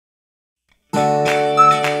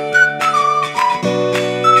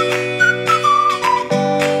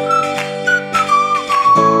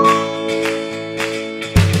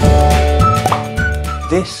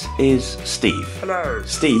is Steve. Hello.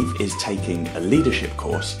 Steve is taking a leadership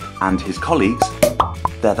course, and his colleagues,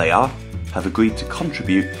 there they are, have agreed to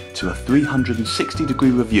contribute to a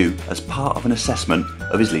 360-degree review as part of an assessment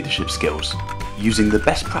of his leadership skills. Using the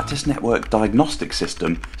Best Practice Network diagnostic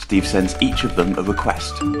system, Steve sends each of them a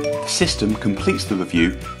request. The system completes the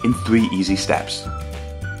review in 3 easy steps.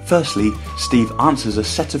 Firstly, Steve answers a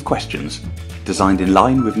set of questions designed in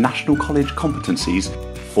line with National College competencies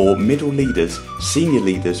for middle leaders, senior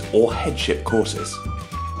leaders or headship courses.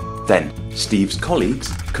 Then, Steve's colleagues,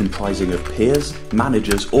 comprising of peers,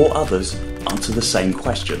 managers or others, answer the same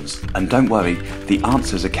questions. And don't worry, the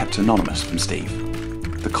answers are kept anonymous from Steve.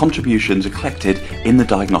 The contributions are collected in the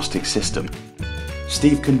diagnostic system.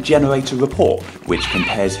 Steve can generate a report which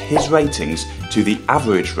compares his ratings to the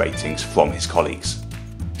average ratings from his colleagues.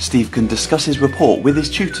 Steve can discuss his report with his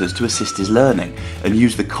tutors to assist his learning and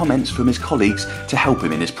use the comments from his colleagues to help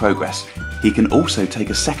him in his progress. He can also take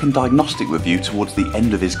a second diagnostic review towards the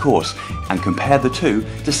end of his course and compare the two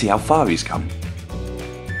to see how far he's come.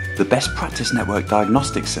 The Best Practice Network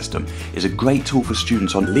diagnostic system is a great tool for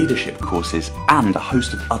students on leadership courses and a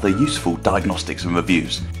host of other useful diagnostics and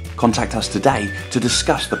reviews. Contact us today to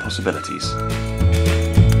discuss the possibilities.